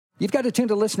You've got to tune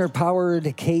to listener-powered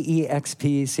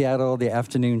KEXP Seattle, the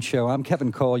afternoon show. I'm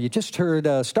Kevin Cole. You just heard,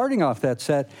 starting off that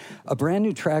set, a brand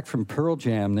new track from Pearl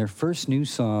Jam, their first new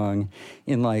song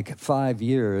in like 5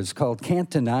 years called Can't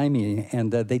Deny Me.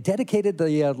 And they dedicated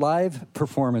the live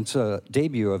performance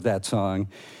debut of that song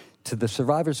to the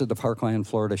survivors of the Parkland,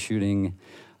 Florida shooting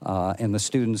and the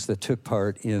students that took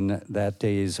part in that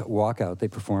day's walkout. They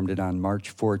performed it on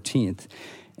March 14th.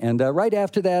 And right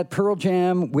after that, Pearl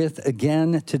Jam with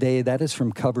Again Today. That is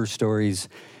from Cover Stories.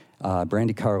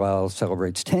 Brandi Carlile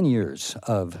celebrates 10 years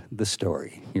of the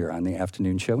story here on the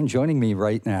afternoon show. And joining me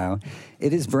right now,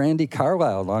 it is Brandi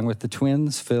Carlile, along with the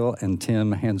twins, Phil and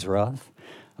Tim Hansroth.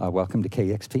 Welcome to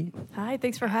KEXP. Hi,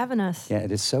 thanks for having us. Yeah,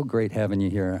 it is so great having you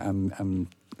here. I'm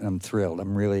thrilled.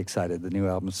 I'm really excited. The new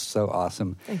album is so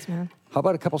awesome. Thanks, man. How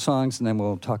about a couple songs, and then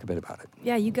we'll talk a bit about it?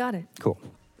 Yeah, you got it. Cool.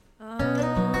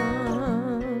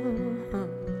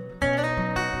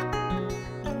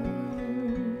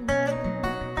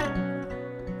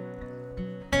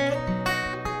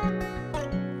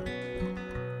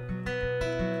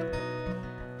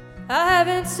 I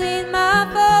haven't seen my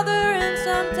father in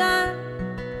some time,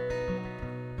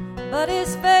 but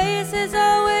his face is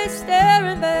always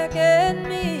staring back at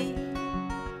me.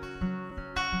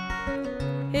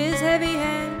 His heavy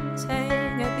hands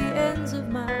hang at the ends of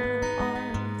my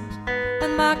arms,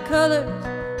 and my colors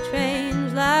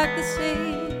change like the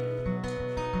sea.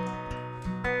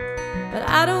 But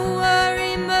I don't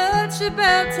worry much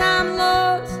about time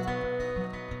lost,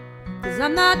 'cause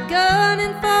I'm not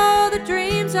gunning for the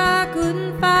dreams I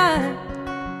couldn't find.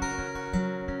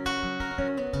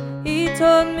 He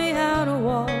taught me how to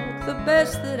walk the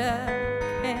best that I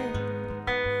can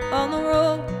on the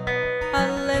road I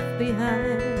left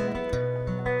behind.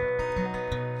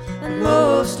 And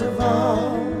most of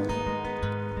all,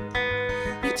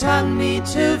 he taught me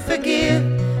to forgive,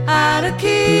 how to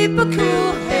keep a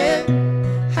cool head,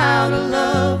 how to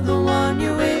love the one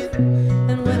you're with.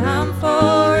 And when I'm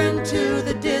far into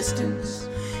the distance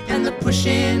and the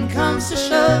pushing comes to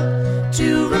shove,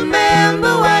 to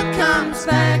remember what comes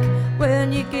back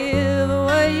when you give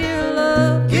away your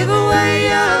love. Give away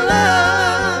your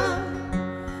love.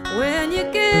 When you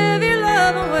give your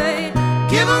love away,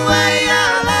 give away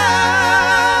your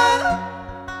love.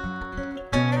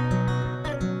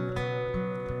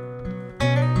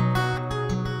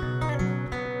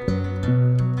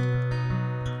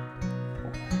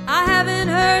 I haven't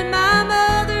heard my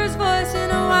mother's voice in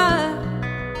a while,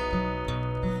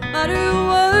 but her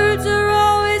words are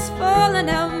always falling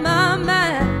out my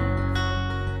mouth.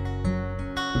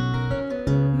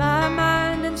 My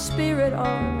mind and spirit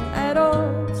are at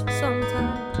odds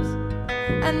sometimes,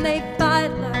 and they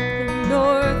fight like the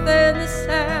north and the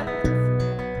south.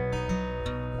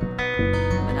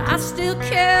 But I still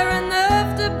care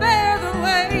enough to bear the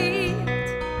weight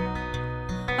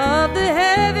of the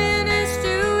heaviness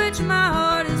to which my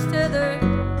heart is tethered.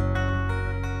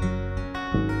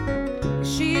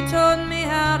 She taught me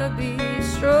how to be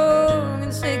strong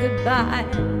and say goodbye,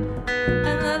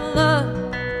 and that love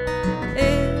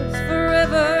is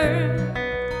forever.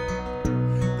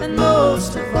 And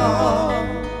most of all,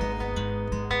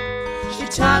 she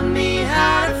taught me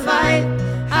how to fight,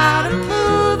 how to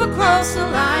move across the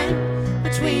line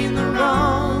between the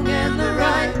wrong and the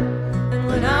right. And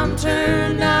when I'm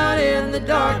turned out in the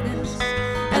darkness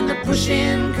and the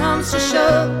pushing comes to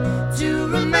shove, to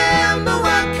remember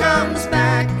what comes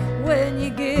back when you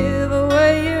give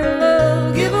away your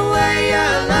love. Give away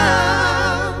your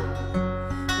love.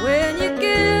 When you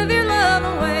give your love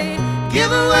away,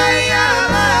 give away your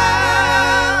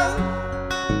love.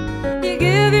 You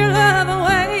give your love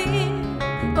away,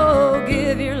 oh,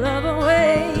 give your love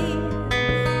away,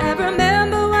 and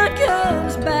remember what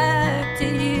comes back to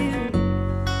you.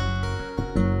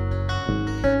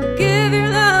 Give your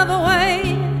love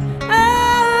away,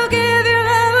 oh, give your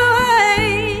love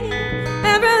away,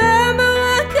 and remember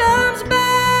what comes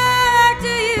back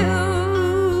to you.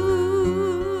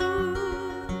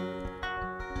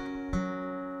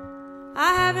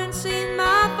 I haven't seen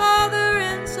my father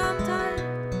in some time,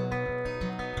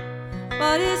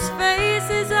 but his face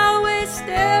is always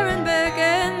staring back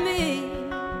at me.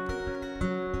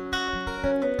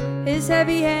 His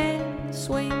heavy hands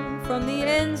swing from the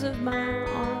ends of my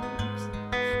arms,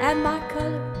 and my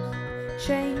colors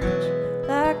change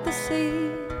like the sea.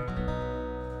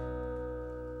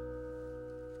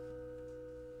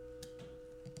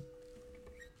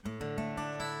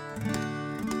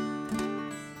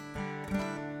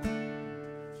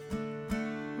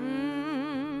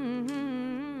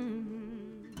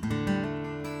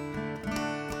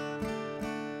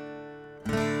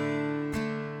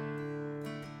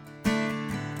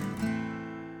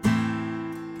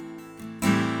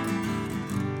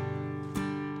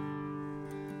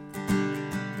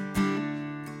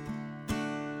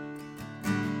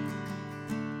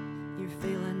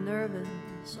 nervous,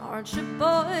 aren't you,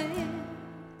 boy?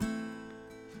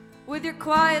 With your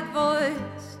quiet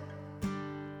voice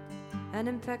and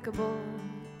impeccable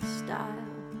style.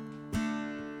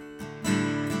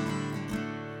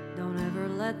 Don't ever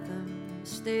let them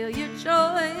steal your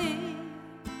joy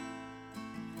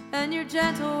and your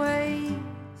gentle ways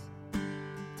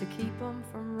to keep them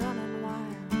from running wild.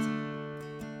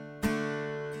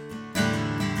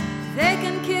 They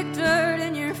can kick dirt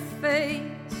in your face,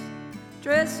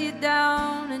 dress you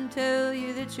down and tell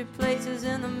you that your place is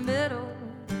in the middle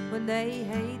when they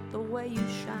hate the way you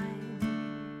shine.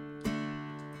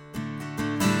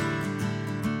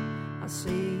 I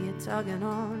see you tugging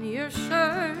on your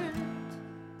shirt,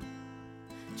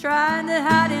 trying to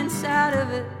hide inside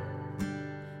of it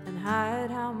and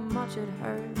hide how much it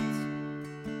hurts.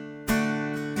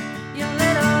 You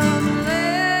let them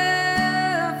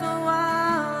live a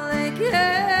while they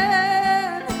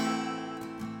can,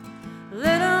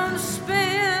 let them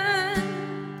spin,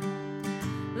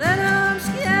 let them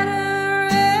scatter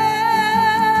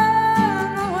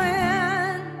in the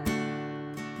wind.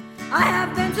 I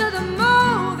have been to the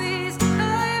movies,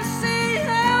 I've seen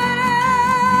how it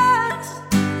ends,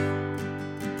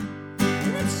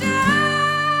 and it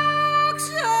jokes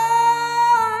on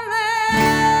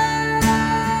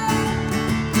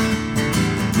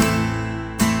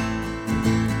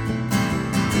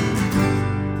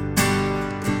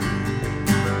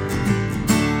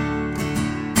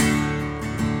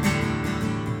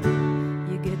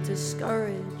you get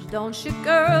discouraged, don't you,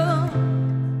 girl?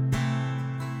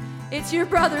 It's your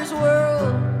brother's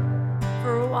world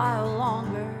for a while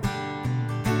longer.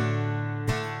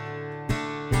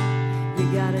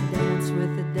 You gotta dance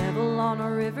with the devil on a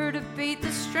river to beat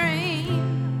the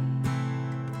stream,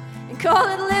 and call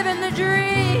it living the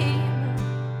dream,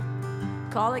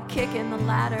 call it kicking the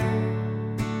ladder.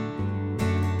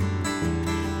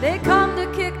 They come to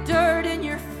kick dirt in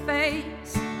your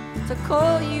face, to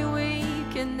call you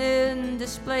weak and then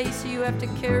displace you after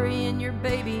carrying your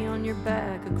baby on your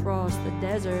back across the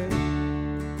desert.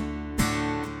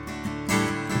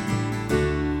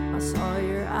 I saw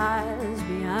your eyes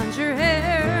behind your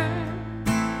hair,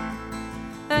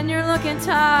 and you're looking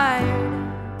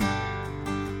tired,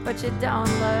 but you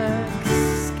don't look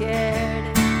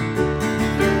scared.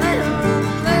 You let them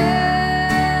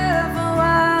live a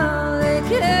while they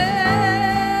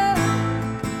can,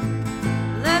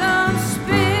 let them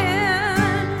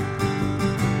spin,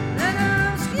 let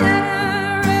them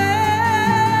scatter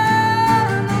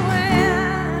in the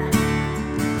wind.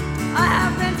 I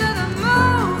have been to the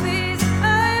movies,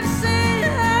 I've seen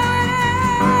how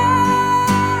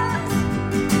it ends.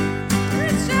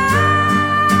 It jokes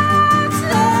on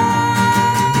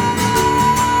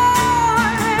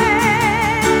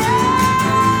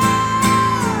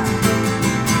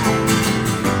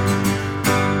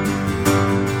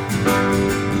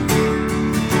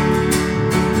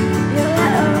you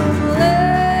let them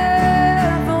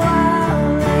live a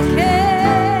while they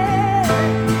can,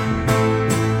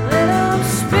 let them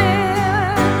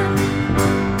spin,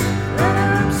 let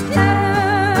them scatter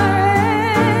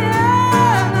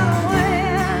in the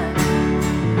wind.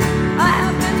 I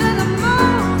have been to the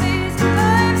movies,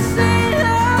 I've seen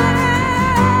how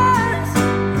it ends.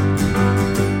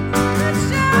 It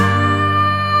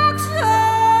jokes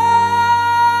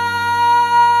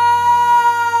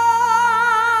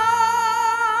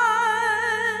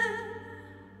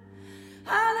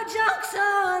on the joke's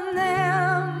on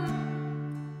them.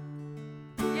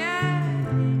 Yeah,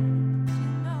 you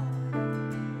know it.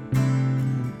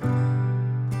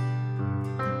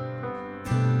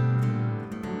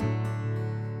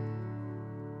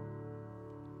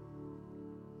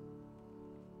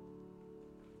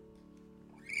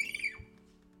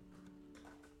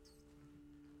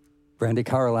 Brandy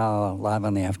Carlisle live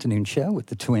on the afternoon show with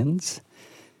the Twins.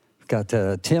 We've got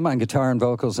Tim on guitar and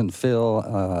vocals and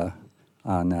Phil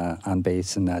on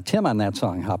bass, and Tim on that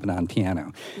song, hopping on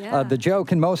piano. Yeah. The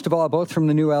joke, and most of all, both from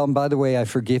the new album, By the Way, I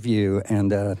Forgive You.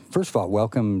 And first of all,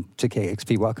 welcome to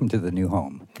KXP. Welcome to the new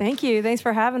home. Thank you. Thanks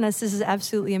for having us. This is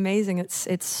absolutely amazing. It's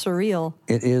surreal.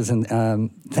 It is,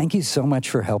 and thank you so much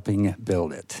for helping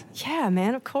build it. Yeah,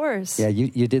 man, of course. Yeah,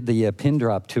 you did the Pin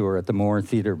Drop tour at the Moore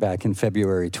Theater back in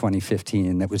February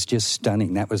 2015. That was just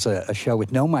stunning. That was a show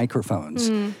with no microphones.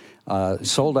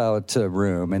 Sold out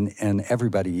room, and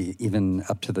everybody, even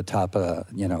up to the top,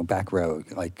 back row,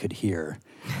 like could hear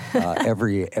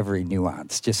every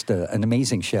nuance. Just an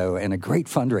amazing show and a great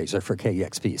fundraiser for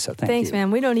KEXP. So thanks, you.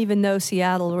 Man. We don't even know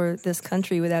Seattle or this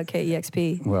country without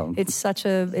KEXP. Well, it's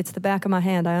the back of my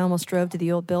hand. I almost drove to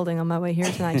the old building on my way here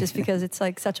tonight just because it's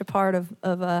like such a part of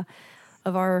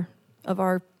our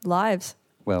lives.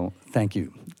 Well, thank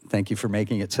you. Thank you for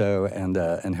making it so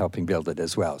and helping build it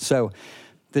as well. So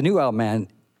the new album, man,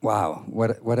 wow,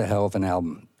 what a hell of an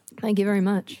album. Thank you very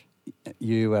much.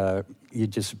 You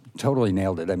just totally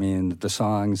nailed it. I mean, the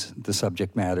songs, the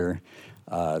subject matter,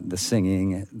 the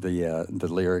singing, the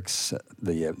lyrics,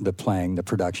 the playing, the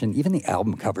production, even the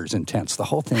album cover's intense. The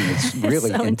whole thing is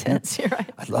really so intense. You're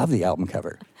right. I love the album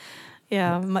cover.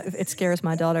 Yeah, it scares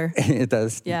my daughter. It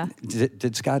does. Yeah.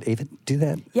 Did Scott Avett do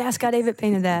that? Yeah, Scott Avett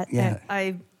painted that. Yeah.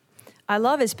 I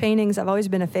love his paintings. I've always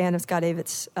been a fan of Scott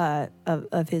Avett's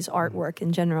of his artwork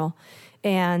in general,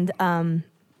 and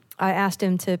I asked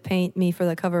him to paint me for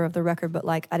the cover of the record, but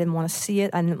like I didn't want to see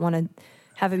it. I didn't want to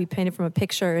have it be painted from a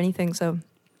picture or anything. So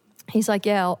he's like,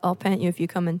 "Yeah, I'll paint you if you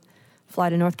come and fly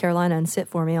to North Carolina and sit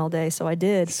for me all day." So I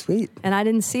did. Sweet. And I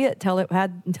didn't see it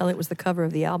until it was the cover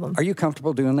of the album. Are you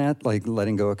comfortable doing that, like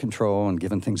letting go of control and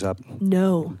giving things up?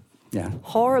 No. Yeah.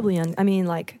 Horribly,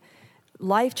 like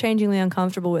life-changingly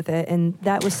uncomfortable with it. And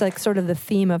that was like sort of the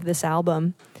theme of this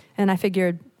album. And I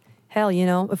figured, hell,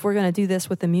 if we're going to do this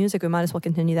with the music, we might as well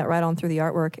continue that right on through the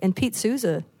artwork. And Pete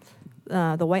Souza,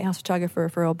 the White House photographer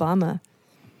for Obama,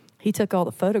 he took all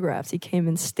the photographs. He came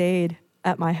and stayed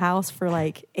at my house for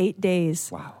like 8 days.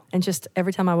 Wow. And just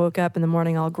every time I woke up in the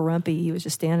morning all grumpy, he was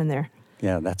just standing there.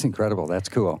 Yeah, that's incredible. That's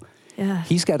cool. Yeah.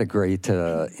 He's got a great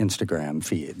Instagram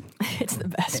feed. It's the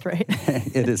best, right?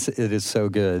 It is so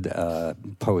good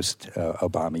post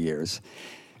Obama years.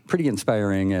 Pretty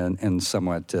inspiring and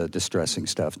somewhat distressing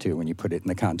stuff, too, when you put it in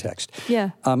the context.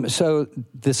 Yeah. So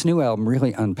this new album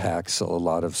really unpacks a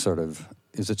lot of sort of,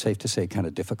 is it safe to say, kind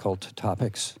of difficult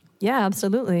topics? Yeah,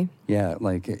 absolutely. Yeah,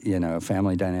 like,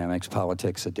 family dynamics,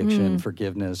 politics, addiction,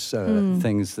 forgiveness,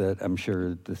 things that I'm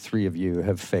sure the three of you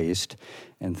have faced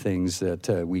and things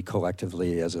that we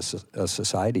collectively as a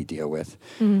society deal with.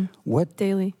 What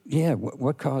daily? Yeah,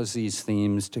 what caused these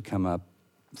themes to come up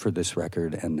for this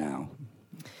record and now?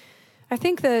 I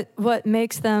think that what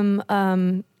makes them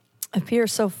appear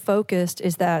so focused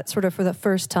is that sort of for the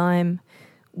first time,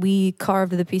 we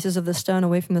carved the pieces of the stone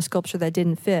away from the sculpture that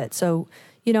didn't fit. So,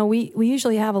 we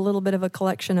usually have a little bit of a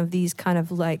collection of these kind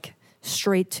of like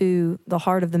straight to the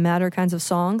heart of the matter kinds of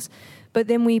songs. But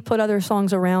then we put other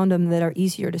songs around them that are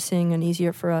easier to sing and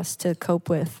easier for us to cope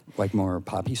with. Like more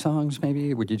poppy songs,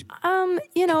 maybe? Would you?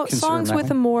 Songs with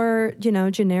a more,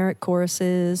 generic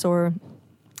choruses or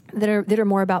that are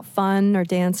more about fun or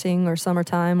dancing or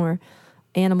summertime or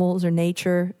animals or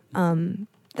nature.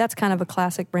 That's kind of a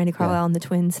classic Brandi Carlile and the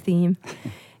Twins theme.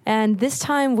 And this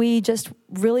time we just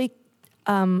really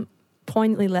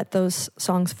poignantly let those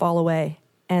songs fall away.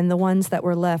 And the ones that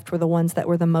were left were the ones that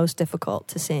were the most difficult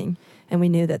to sing. And we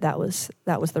knew that was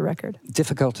the record.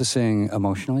 Difficult to sing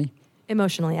emotionally?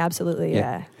 Emotionally, absolutely,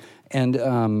 yeah.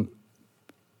 And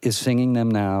is singing them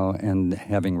now and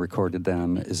having recorded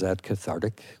them, is that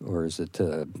cathartic or is it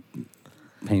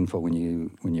painful when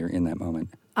you're in that moment?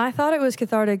 I thought it was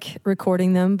cathartic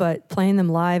recording them, but playing them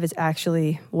live is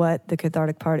actually what the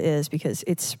cathartic part is because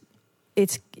it's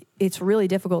really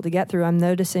difficult to get through. I'm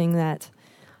noticing that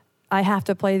I have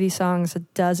to play these songs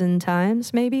 12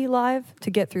 times maybe live to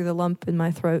get through the lump in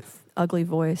my throat, ugly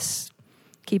voice,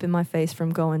 keeping my face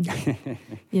from going,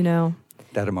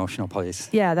 That emotional place.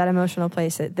 Yeah, that emotional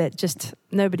place that just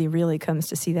nobody really comes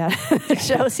to see that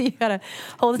show. So you got to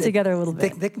hold it together a little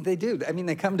bit. They do. I mean,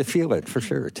 they come to feel it for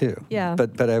sure too. Yeah.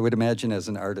 But I would imagine as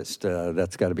an artist,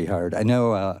 that's got to be hard. I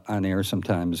know on air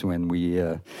sometimes when we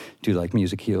do like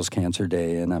Music Heals Cancer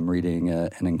Day, and I'm reading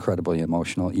an incredibly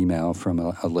emotional email from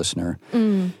a listener.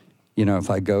 If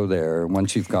I go there,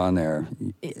 once you've gone there,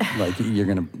 like you're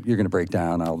gonna break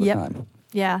down all the time.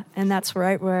 Yeah, and that's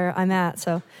right where I'm at.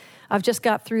 So I've just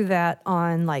got through that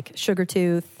on like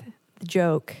Sugartooth, The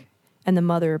Joke, and The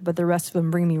Mother, but the rest of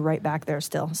them bring me right back there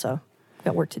still. So I've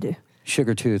got work to do.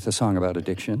 Sugartooth, a song about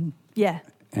addiction. Yeah.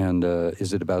 And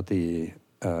is it about the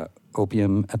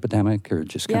opium epidemic or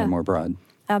just kind of more broad?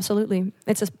 Absolutely.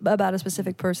 It's about a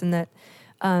specific person that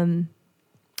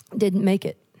didn't make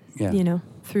it,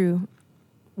 through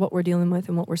what we're dealing with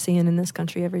and what we're seeing in this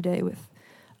country every day with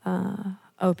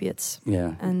opiates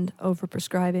and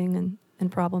overprescribing and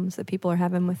problems that people are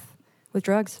having with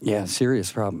drugs. Yeah,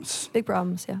 serious problems. Big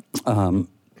problems, yeah.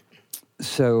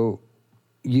 So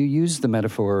you used the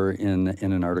metaphor in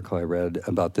an article I read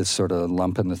about this sort of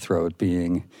lump in the throat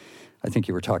being, I think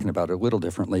you were talking about it a little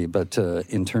differently, but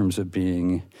in terms of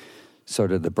being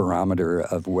sort of the barometer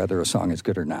of whether a song is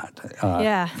good or not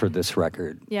for this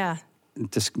record. Yeah.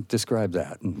 Describe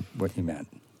that and what you meant.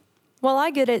 Well,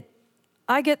 I get it.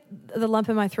 I get the lump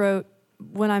in my throat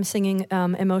when I'm singing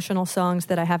emotional songs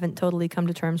that I haven't totally come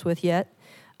to terms with yet.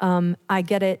 I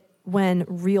get it when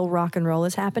real rock and roll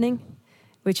is happening.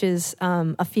 which is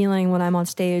a feeling when I'm on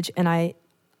stage and I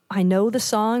know the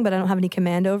song, but I don't have any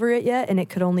command over it yet, and it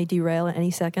could only derail at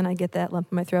any second. I get that lump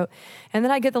in my throat. And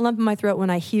then I get the lump in my throat when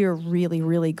I hear really,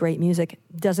 really great music.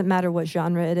 Doesn't matter what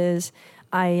genre it is.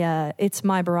 It's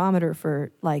my barometer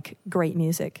for, like, great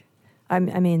music. I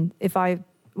mean,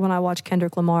 when I watch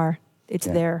Kendrick Lamar, it's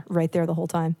there, right there the whole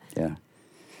time. Yeah.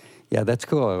 Yeah, that's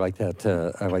cool. I like that.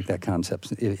 I like that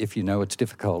concept. If you know it's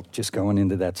difficult, just going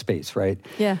into that space, right?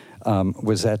 Yeah.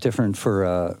 Was that different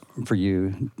for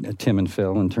you, Tim and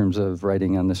Phil, in terms of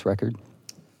writing on this record?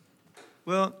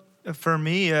 Well, for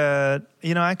me, I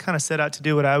kind of set out to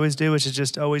do what I always do, which is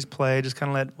just always play, just kind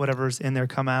of let whatever's in there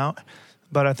come out.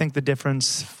 But I think the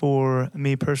difference for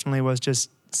me personally was just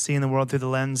seeing the world through the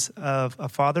lens of a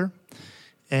father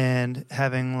and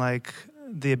having, like,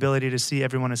 the ability to see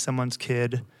everyone as someone's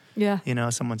kid. Yeah.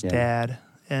 Someone's dad.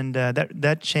 And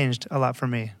that changed a lot for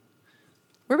me.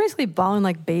 We're basically bawling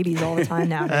like babies all the time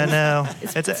now. I know.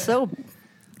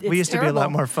 We used to be a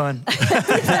lot more fun.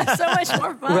 So much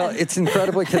more fun. Well, it's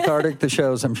incredibly cathartic. The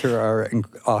shows, I'm sure, are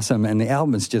awesome, and the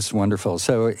album is just wonderful.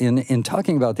 So in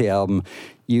talking about the album,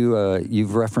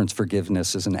 you've referenced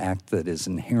forgiveness as an act that is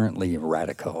inherently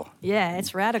radical. Yeah,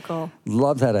 it's radical.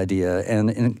 Love that idea.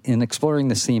 And in exploring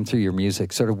this theme through your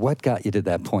music, sort of what got you to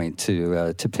that point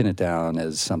to pin it down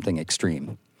as something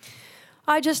extreme?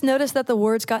 I just noticed that the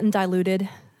word's gotten diluted.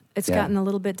 It's gotten a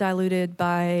little bit diluted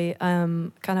by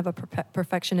kind of a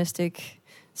perfectionistic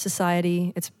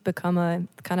society. It's become a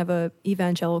kind of a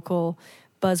evangelical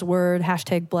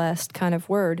buzzword, #blessed kind of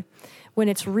word, when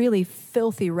it's really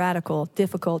filthy, radical,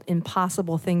 difficult,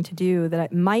 impossible thing to do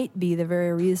that it might be the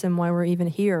very reason why we're even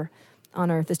here on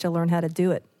earth is to learn how to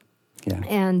do it. Yeah.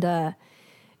 And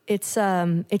it's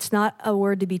not a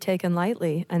word to be taken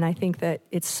lightly, and I think that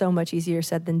it's so much easier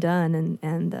said than done,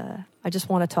 and I just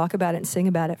want to talk about it and sing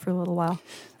about it for a little while.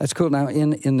 That's cool. Now, in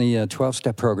the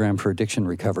 12-step program for addiction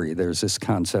recovery, there's this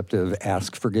concept of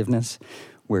ask forgiveness,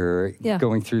 where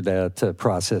going through that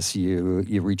process, you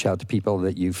reach out to people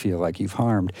that you feel like you've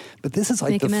harmed. But this is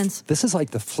like this is like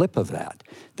the flip of that.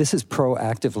 This is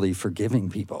proactively forgiving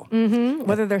people,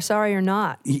 whether they're sorry or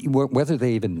not, whether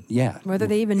they even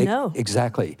know.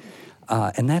 Exactly.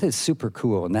 And that is super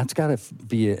cool, and that's got to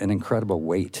be an incredible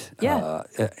weight.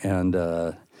 And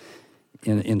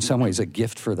in some ways, a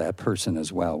gift for that person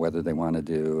as well, whether they want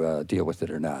to deal with it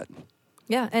or not.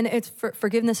 Yeah, and it's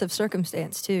forgiveness of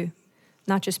circumstance too,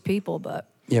 not just people, but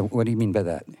yeah. What do you mean by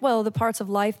that? Well, the parts of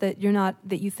life that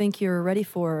you think you're ready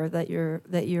for, that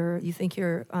you think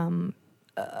you're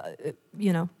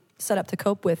set up to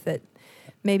cope with, that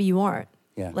maybe you aren't.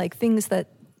 Yeah. Like things that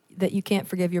you can't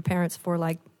forgive your parents for,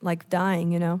 like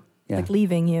dying, like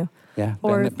leaving you. Yeah.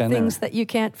 Or been things there. that you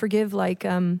can't forgive, like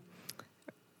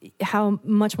how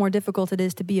much more difficult it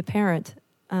is to be a parent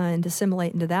and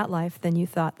assimilate into that life than you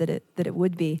thought that it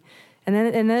would be. And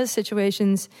then in those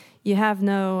situations, you have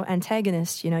no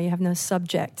antagonist, you have no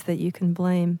subject that you can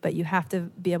blame, but you have to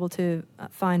be able to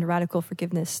find radical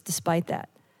forgiveness despite that.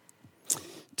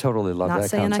 Totally love that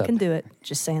concept. Not saying I can do it,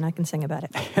 just saying I can sing about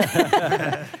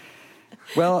it.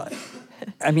 Well,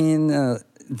 I mean,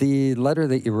 the letter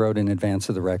that you wrote in advance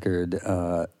of the record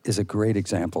is a great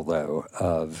example, though,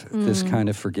 of this kind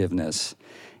of forgiveness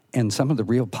and some of the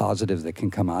real positive that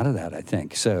can come out of that, I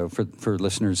think. So for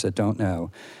listeners that don't know,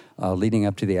 leading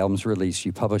up to the album's release,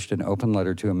 you published an open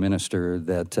letter to a minister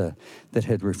that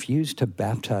had refused to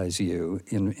baptize you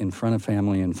in front of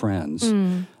family and friends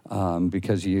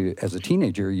because you, as a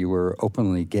teenager, you were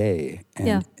openly gay.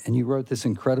 And you wrote this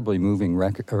incredibly moving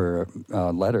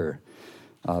letter.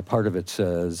 Part of it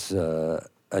says,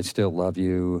 I still love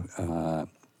you.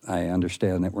 I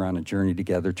understand that we're on a journey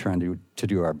together trying to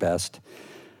do our best.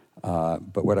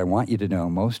 But what I want you to know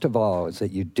most of all is that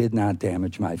you did not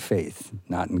damage my faith,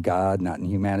 not in God, not in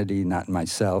humanity, not in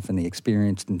myself, and the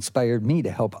experience inspired me to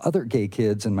help other gay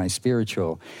kids and my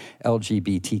spiritual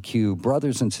LGBTQ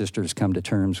brothers and sisters come to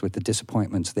terms with the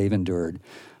disappointments they've endured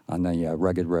on the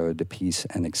rugged road to peace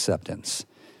and acceptance.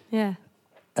 Yeah.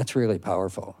 That's really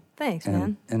powerful. Thanks,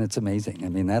 man. And it's amazing. I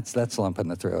mean, that's lump in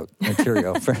the throat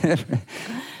material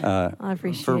I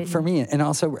appreciate for me. And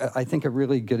also, I think a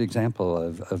really good example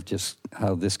of just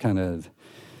how this kind of,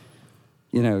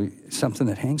 something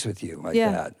that hangs with you like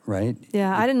that, right?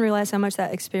 Yeah, I didn't realize how much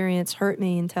that experience hurt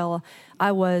me until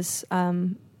I was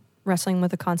wrestling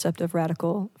with the concept of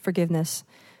radical forgiveness.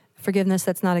 Forgiveness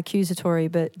that's not accusatory,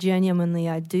 but genuinely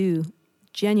do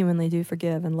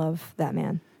forgive and love that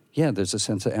man. Yeah, there's a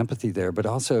sense of empathy there, but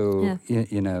also,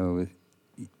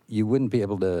 you wouldn't be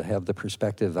able to have the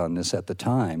perspective on this at the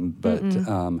time, but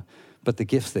the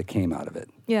gift that came out of it.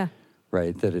 Yeah.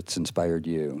 Right, that it's inspired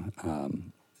you.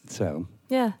 So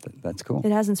Yeah. That's cool.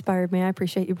 It has inspired me. I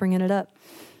appreciate you bringing it up.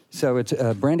 So it's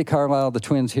Brandi Carlile, the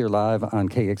Twins, here live on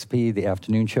KEXP, the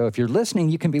afternoon show. If you're listening,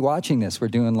 you can be watching this. We're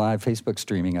doing live Facebook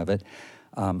streaming of it.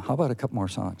 How about a couple more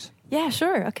songs? Yeah,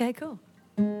 sure. Okay, cool.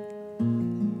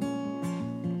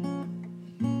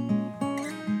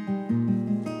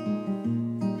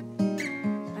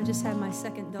 I just had my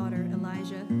second daughter,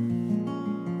 Elijah.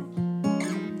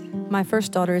 My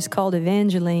first daughter is called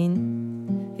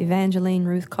Evangeline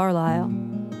Ruth Carlile.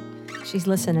 She's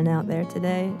listening out there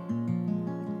today.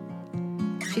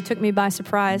 She took me by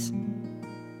surprise,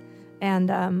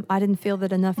 and I didn't feel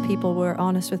that enough people were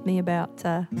honest with me about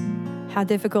how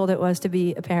difficult it was to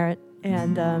be a parent,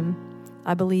 and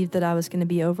I believed that I was going to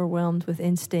be overwhelmed with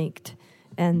instinct,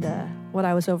 and what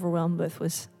I was overwhelmed with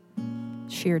was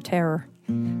sheer terror.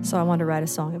 So I wanted to write a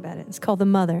song about it. It's called The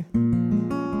Mother.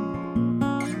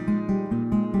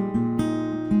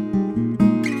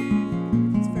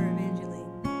 It's for Evangeline.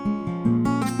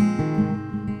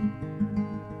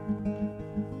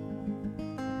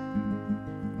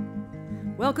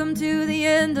 Welcome to the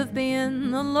end of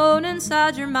being alone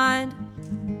inside your mind.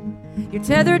 You're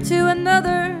tethered to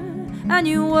another, and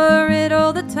you worried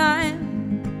all the time.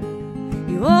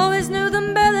 You always knew the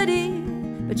melody,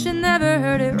 but you never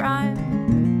heard it rhyme.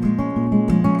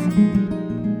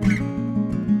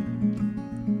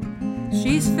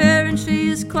 She's fair and she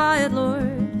is quiet,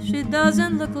 Lord. She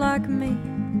doesn't look like me.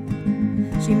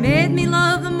 She made me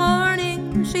love the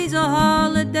morning. She's a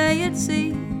holiday at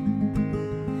sea.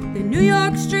 The New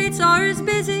York streets are as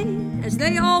busy as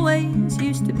they always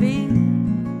used to be.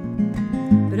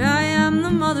 But I am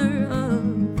the mother of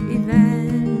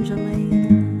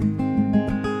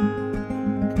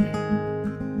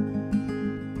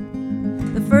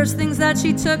Evangeline. The first things that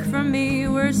she took from me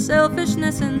were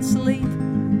selfishness and sleep.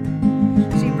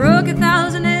 She broke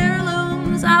 1,000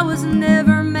 heirlooms I was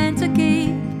never meant to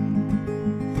keep.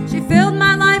 She filled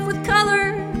my life with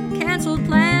color, canceled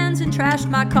plans and trashed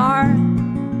my car.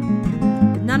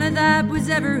 But none of that was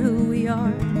ever who we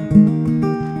are.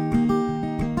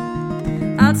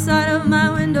 Outside of my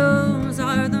windows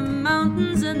are the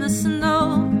mountains and the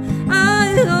snow.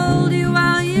 I hold you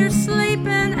while you're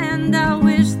sleeping, and I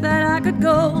wish that I could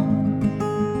go.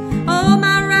 All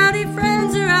my rowdy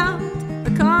friends are out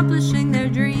accomplishing their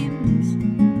dreams,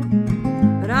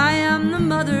 but I am the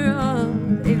mother of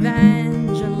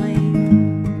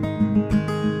Evangeline.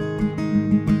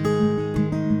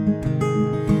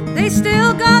 They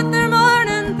still got their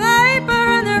morning paper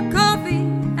and their coffee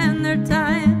and their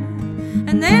time,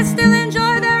 and they still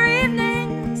enjoy their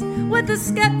evenings with the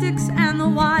skeptics and the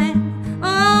wine.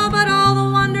 Oh, but all the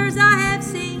wonders I have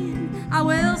seen, I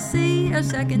will see a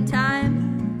second time.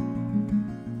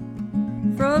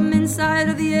 From inside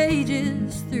of the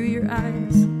ages through your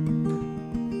eyes.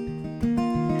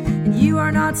 And you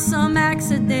are not some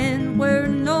accident where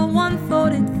no one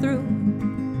thought it through.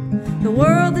 The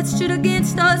world that stood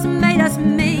against us made us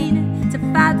mean to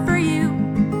fight for you.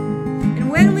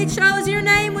 And when we chose your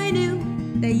name, we knew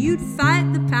that you'd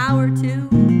fight the power too.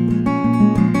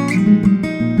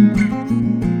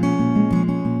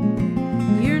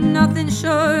 You're nothing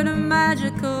short of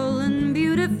magical and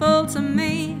beautiful to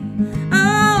me.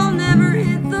 I'll never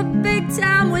hit the big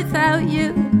time without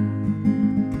you.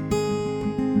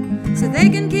 So they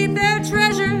can keep their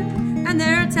treasure and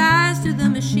their ties to the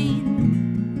machine.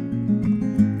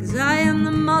 'Cause I am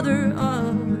the mother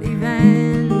of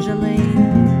Evangeline.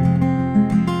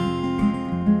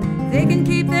 They can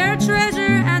keep their treasure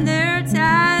and their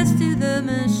ties to the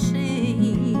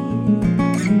machine.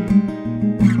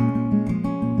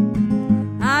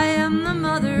 I am the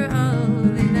mother of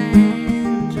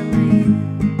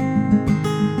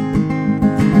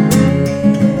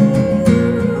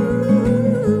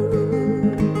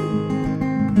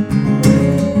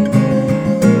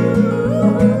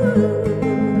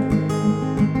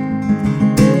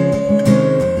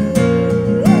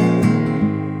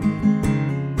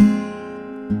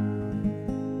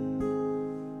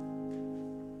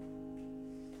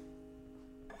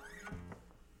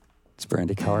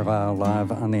Brandi Carlile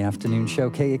live on the afternoon show.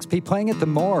 KEXP playing at the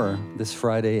Moore this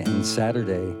Friday and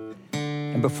Saturday.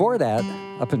 And before that,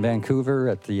 up in Vancouver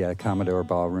at the Commodore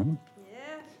Ballroom. Yeah.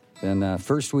 Then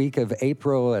first week of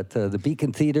April at the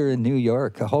Beacon Theater in New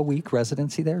York. A whole week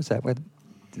residency there. Is that right?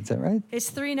 It's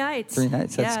 3 nights. 3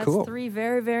 nights. That's cool. It's 3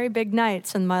 very, very big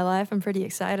nights in my life. I'm pretty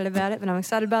excited about it, but I'm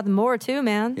excited about the Moore too,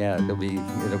 man. Yeah, it'll be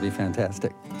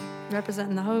fantastic.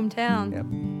 Representing the hometown. Yep.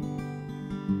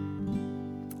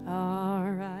 All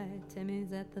right,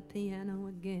 Timmy's at the piano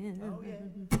again. Oh, yeah.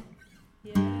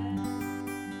 Yeah.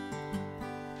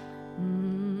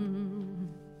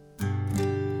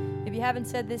 If you you haven't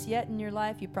said this yet in your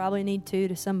life, you probably need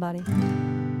to somebody.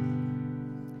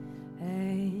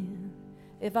 Hey,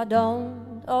 if I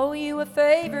don't owe you a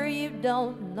favor, you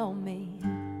don't know me.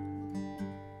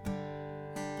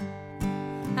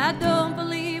 I don't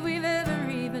believe we've ever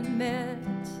even met.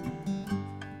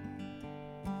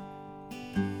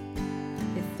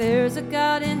 If there's a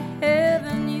God in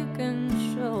heaven, you can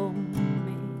show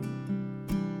me.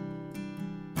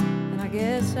 And I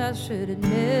guess I should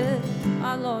admit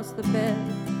I lost the bet.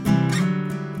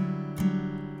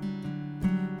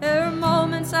 There are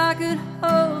moments I could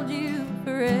hold you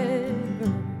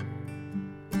forever.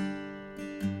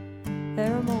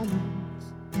 There are moments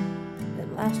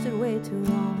that lasted way too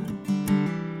long.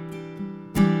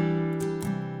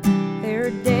 There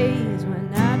are days when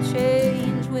I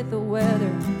change with the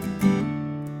weather.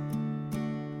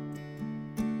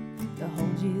 To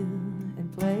hold you in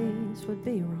place would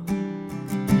be wrong.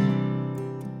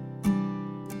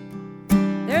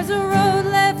 There's a road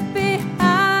left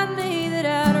behind me that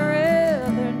I'd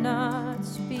rather not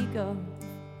speak of,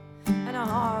 and a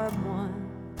hard one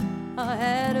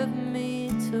ahead of me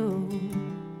too.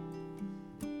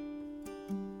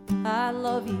 I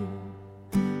love you,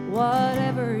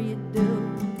 whatever you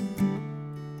do,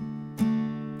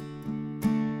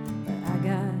 but I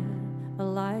got a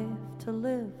life to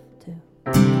live too.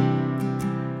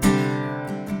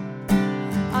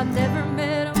 I never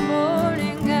met a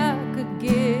morning I could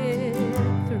get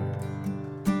through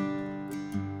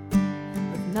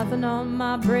with nothing on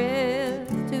my breath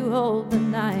to hold the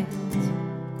night.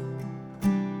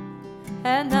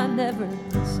 And I never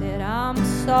said I'm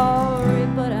sorry,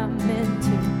 but I meant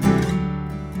to.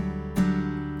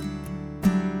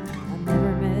 I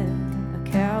never met a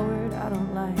coward I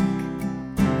don't like.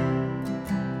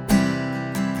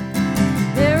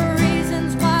 There are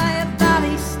reasons why a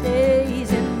body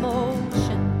stays in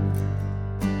motion.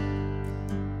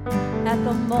 At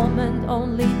the moment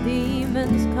only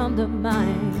demons come to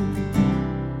mind.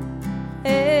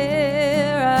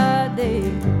 There are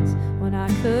days when I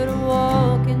could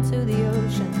walk into the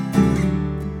ocean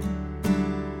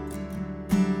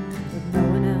with no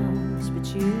one else but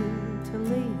you to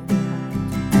leave behind.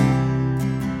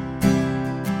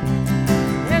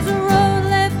 There's a road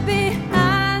left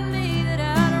behind me that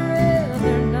I'd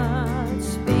rather not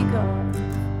speak of,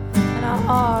 and a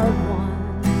hard one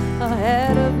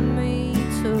ahead of me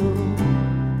too.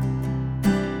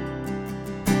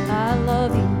 I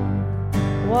love you,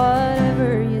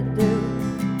 whatever you do.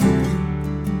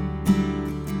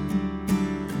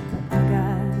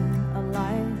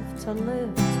 To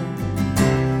live to.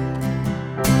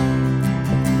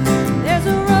 There's a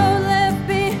road left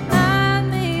behind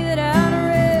me that I'd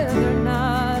rather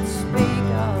not speak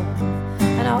of,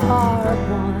 and a hard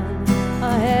one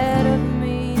ahead of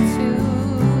me too.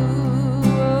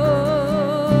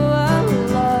 Oh, I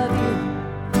love you,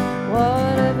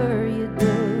 whatever you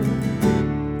do,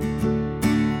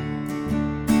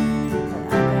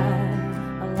 but I got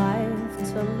a life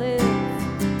to live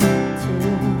too.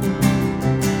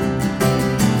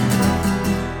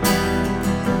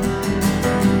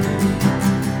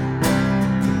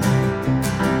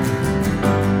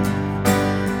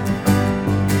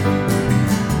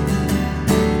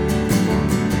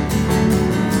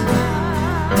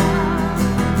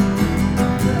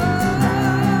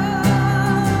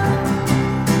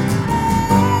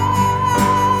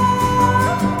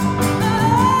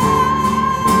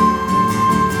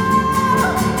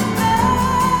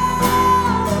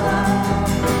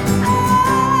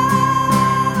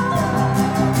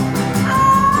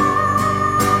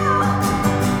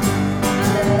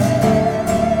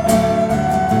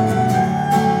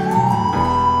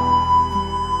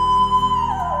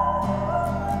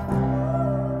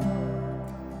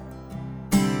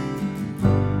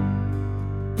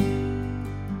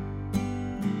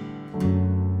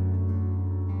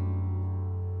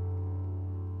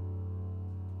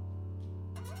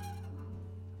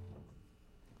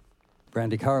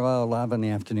 Brandi Carlile live on the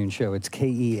afternoon show. It's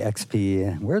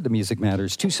KEXP, where the music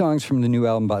matters. 2 songs from the new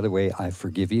album, by the way, I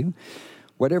Forgive You,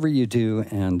 Whatever You Do,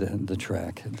 and the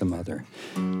track, The Mother.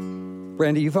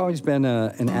 Brandi, you've always been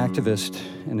an activist,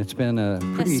 and it's been a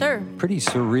pretty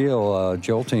surreal,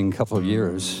 jolting couple of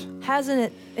years. Hasn't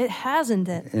it? It hasn't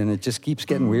it? And it just keeps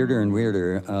getting weirder and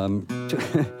weirder.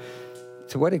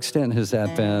 To what extent has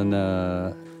that been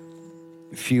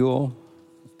fuel,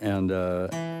 and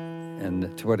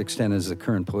to what extent has the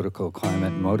current political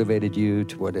climate motivated you?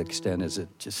 To what extent is it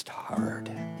just hard?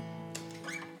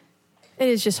 It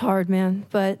is just hard, man.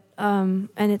 But and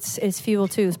it's fuel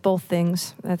too. It's both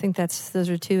things. I think those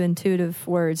are 2 intuitive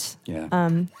words. Yeah.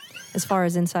 As far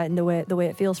as insight into the way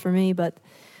it feels for me, but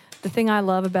The thing I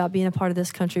love about being a part of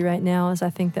this country right now is I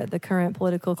think that the current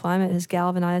political climate has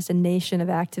galvanized a nation of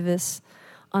activists,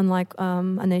 unlike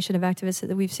a nation of activists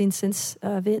that we've seen since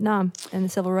Vietnam and the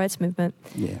civil rights movement.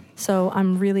 Yeah. So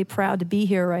I'm really proud to be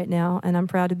here right now, and I'm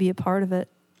proud to be a part of it.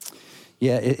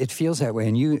 Yeah, it feels that way,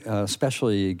 and you,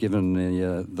 especially given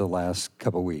the last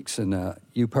couple of weeks, and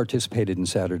you participated in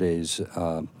Saturday's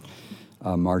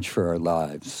March for Our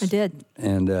Lives. I did.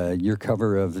 And your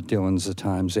cover of Dylan's The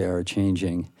Times They Are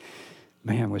Changing,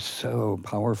 man, was so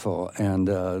powerful. And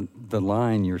the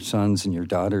line, your sons and your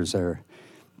daughters are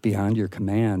beyond your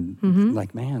command,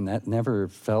 like, man, that never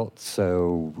felt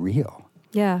so real.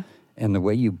 Yeah. And the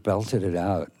way you belted it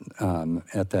out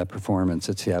at that performance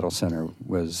at Seattle Center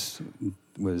was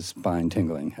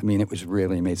spine-tingling. I mean, it was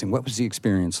really amazing. What was the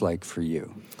experience like for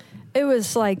you? It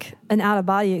was like an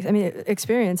out-of-body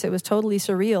experience. It was totally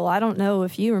surreal. I don't know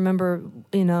if you remember,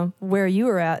 where you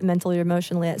were at mentally or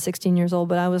emotionally at 16 years old,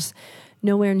 but I was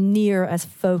nowhere near as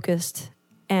focused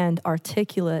and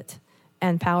articulate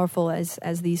and powerful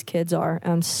as these kids are.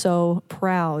 I'm so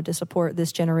proud to support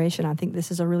this generation. I think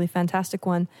this is a really fantastic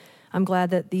one. I'm glad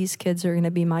that these kids are going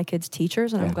to be my kids'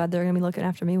 teachers, and I'm glad they're going to be looking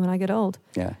after me when I get old.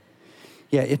 Yeah.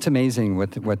 Yeah, it's amazing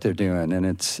what they're doing, and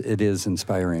it is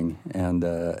inspiring. And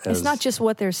it's not just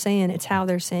what they're saying; it's how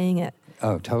they're saying it.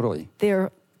 Oh, totally.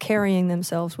 They're carrying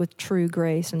themselves with true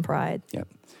grace and pride. Yep.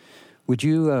 Would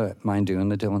you mind doing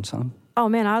the Dylan song? Oh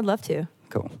man, I'd love to.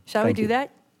 Cool. Shall we do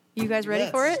that? You guys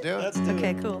ready for it? Let's do it.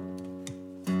 Okay, cool.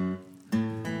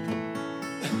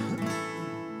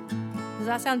 Does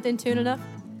that sound in tune enough?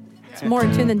 It's more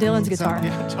in tune than Dylan's guitar.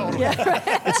 Yeah, totally. Yeah, right.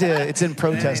 It's in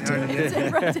protest too. It's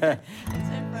in protest. It's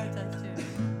in protest too.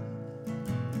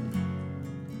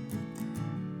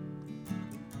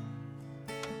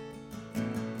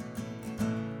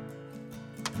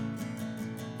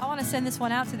 I want to send this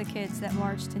one out to the kids that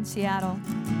marched in Seattle,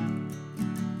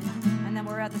 and then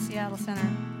we're at the Seattle Center.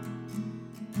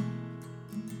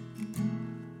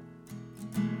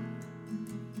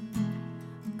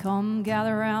 Come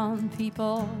gather round,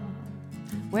 people,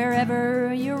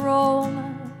 wherever you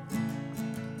roam,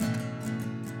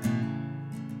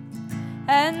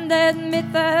 and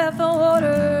admit that the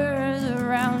waters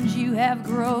around you have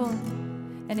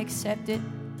grown, and accept it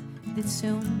that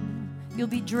soon you'll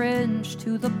be drenched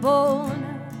to the bone.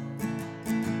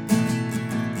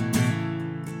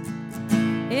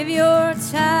 If your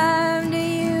time to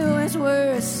you is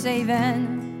worth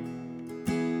saving,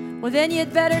 well, then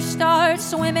you'd better start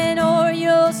swimming, or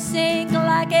you'll sink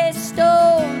like a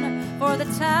stone. For the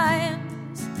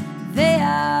times, they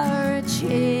are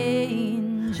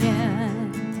changing.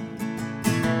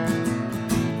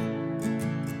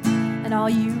 And all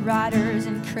you writers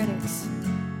and critics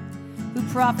who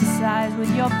prophesize with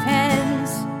your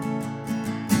pens,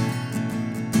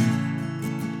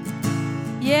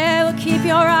 yeah, well, keep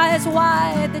your eyes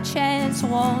wide, the chance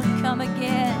won't come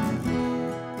again.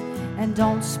 And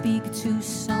don't speak too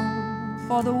soon,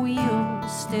 for the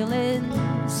wheel's still in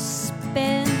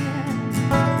spin.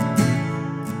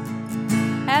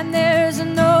 And there's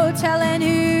no telling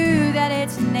who that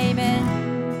it's naming,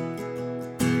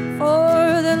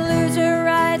 for the loser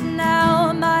right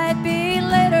now might be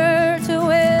later to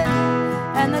win.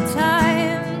 And the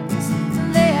times,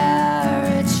 they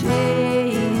are changing.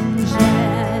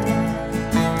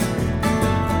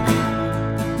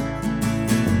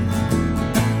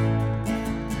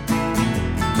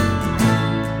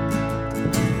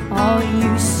 All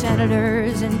you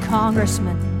senators and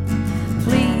congressmen,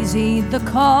 please heed the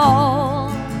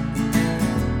call.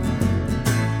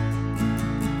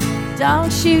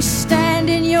 Don't you stand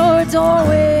in your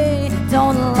doorway,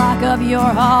 don't lock up your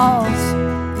halls,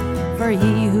 for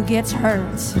he who gets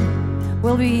hurt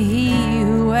will be he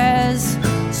who has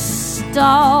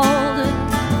stalled.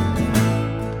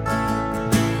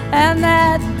 And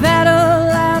that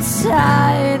battle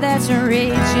outside that's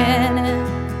raging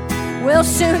will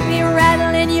soon be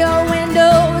rattling your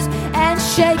windows and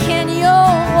shaking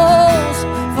your walls,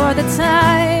 for the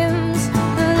times,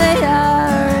 they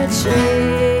are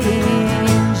changing.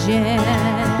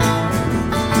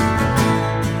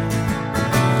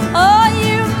 Oh,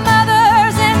 you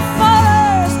mothers and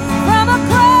fathers from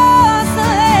across the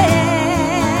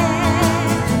land,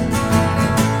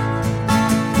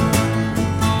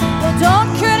 well, don't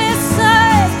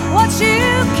criticize what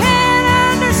you can't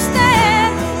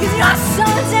understand, 'cause your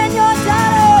sons and your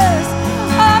daughters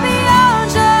are beyond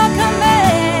your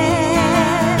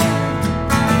command.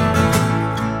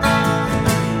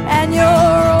 And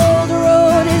your old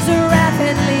road is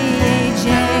rapidly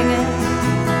aging,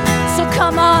 so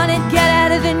come on and get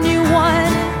out of the new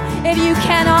one if you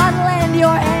cannot lend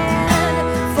your hand,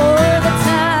 for the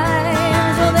time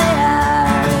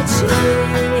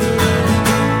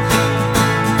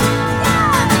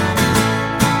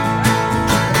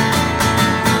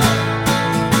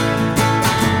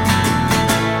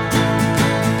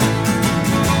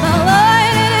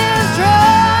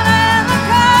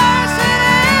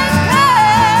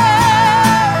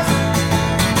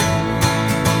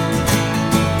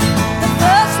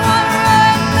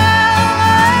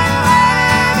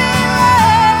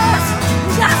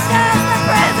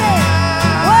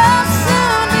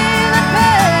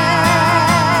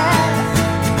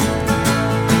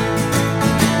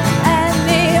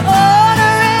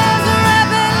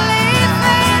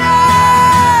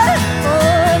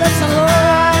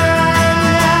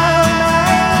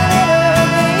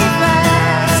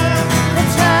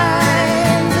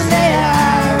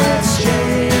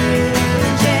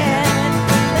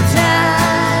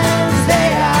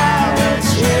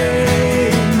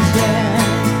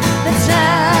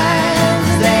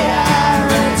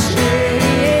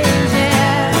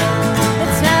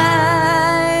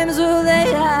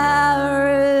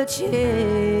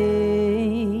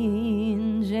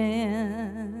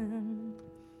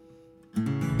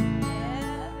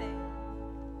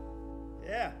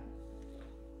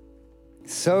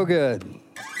So good.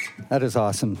 That is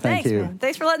awesome. Thank you. Man.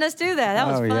 Thanks for letting us do that. That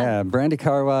was fun. Oh, yeah. Brandy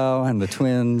Carlisle and the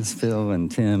twins, Phil and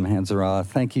Tim Hanseroth.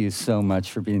 Thank you so much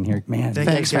for being here. Man,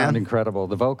 you sound incredible.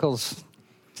 The vocals,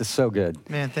 just so good.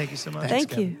 Man, thank you so much.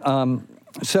 Thank you.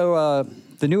 So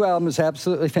the new album is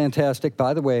absolutely fantastic.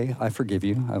 By the way, I forgive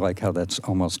you. I like how that's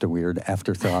almost a weird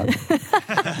afterthought.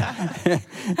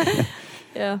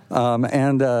 Yeah.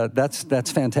 And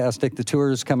that's fantastic. The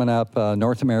tour is coming up,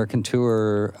 North American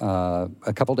tour,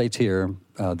 a couple dates here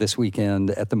this weekend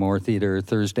at the Moore Theater,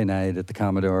 Thursday night at the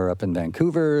Commodore up in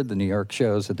Vancouver, the New York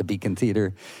shows at the Beacon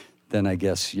Theater. Then I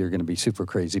guess you're going to be super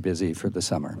crazy busy for the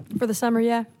summer. For the summer,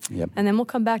 yeah. Yep. And then we'll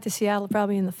come back to Seattle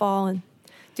probably in the fall and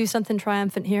do something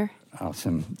triumphant here.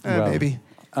 Awesome. Maybe.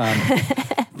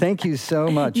 Thank you so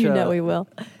much. You know we will.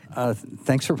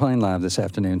 Thanks for playing live this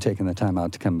afternoon, taking the time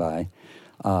out to come by.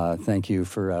 Thank you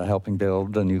for helping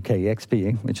build the new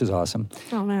KEXP, which is awesome.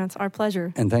 Oh, man, it's our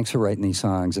pleasure. And thanks for writing these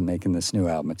songs and making this new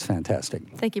album. It's fantastic.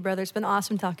 Thank you, brother. It's been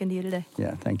awesome talking to you today.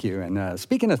 Yeah, thank you. And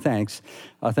speaking of thanks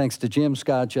to Jim,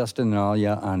 Scott, Justin, and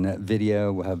Alia on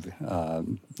video. We'll have,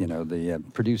 the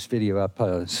produced video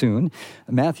up soon.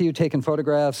 Matthew taking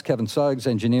photographs, Kevin Suggs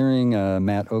engineering,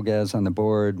 Matt Ogaz on the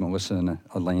board, Melissa and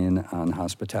Elaine on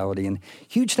hospitality. And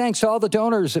huge thanks to all the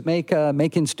donors that make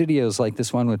making studios like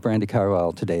this one with Brandy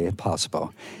Carlisle today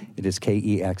possible. It is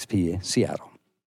KEXP Seattle.